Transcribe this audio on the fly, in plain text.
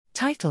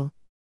Title: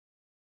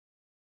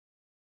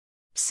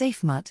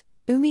 SafeMut,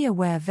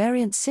 UMI-aware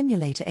variant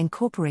simulator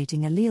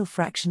incorporating allele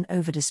fraction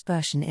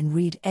overdispersion in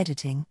read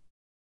editing.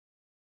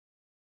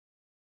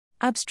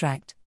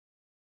 Abstract: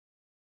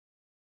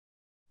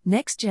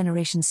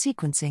 Next-generation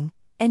sequencing,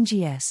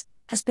 NGS,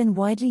 has been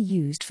widely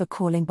used for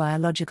calling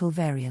biological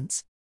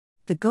variants.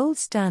 The gold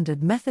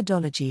standard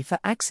methodology for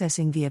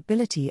accessing the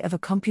ability of a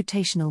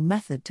computational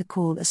method to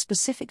call a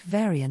specific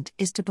variant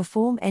is to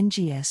perform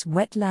NGS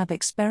wet lab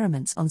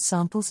experiments on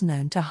samples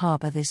known to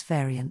harbor this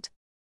variant.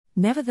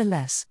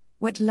 Nevertheless,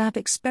 wet lab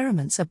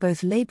experiments are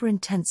both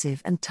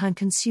labor-intensive and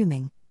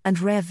time-consuming, and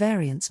rare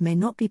variants may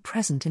not be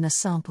present in a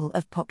sample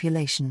of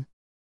population.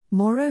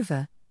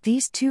 Moreover,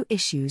 these two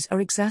issues are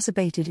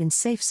exacerbated in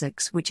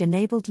SafeMut, which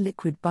enabled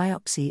liquid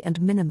biopsy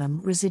and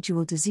minimum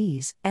residual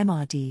disease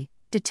 (MRD)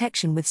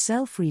 detection with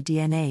cell-free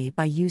DNA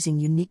by using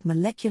unique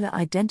molecular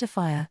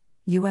identifier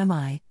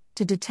 (UMI)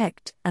 to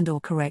detect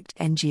and/or correct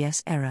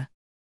NGS error.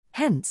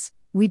 Hence,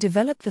 we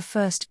developed the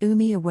first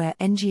UMI-aware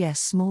NGS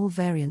small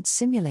variant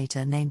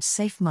simulator named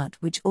SafeMut,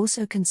 which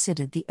also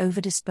considered the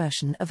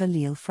overdispersion of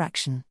allele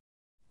fraction.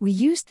 We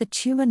used the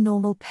tumor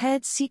normal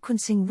paired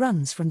sequencing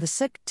runs from the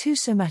SafeMut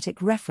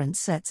somatic reference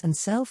sets and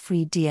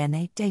cell-free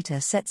DNA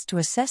data sets to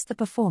assess the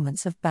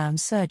performance of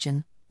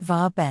BAM-Surgeon,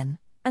 VAR-Ben,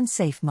 and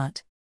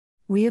SafeMut.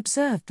 We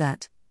observed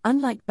that,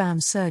 unlike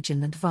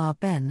BAM-Surgeon and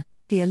VAR-Ben,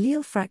 the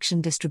allele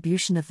fraction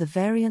distribution of the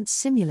variants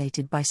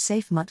simulated by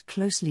SafeMut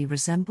closely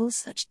resembles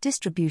such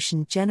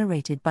distribution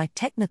generated by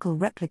technical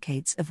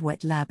replicates of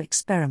wet lab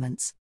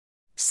experiments.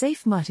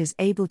 SafeMut is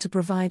able to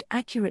provide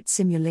accurate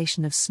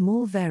simulation of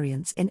small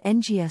variants in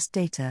NGS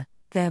data,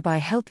 thereby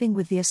helping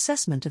with the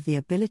assessment of the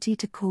ability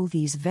to call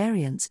these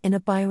variants in a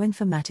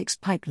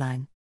bioinformatics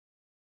pipeline.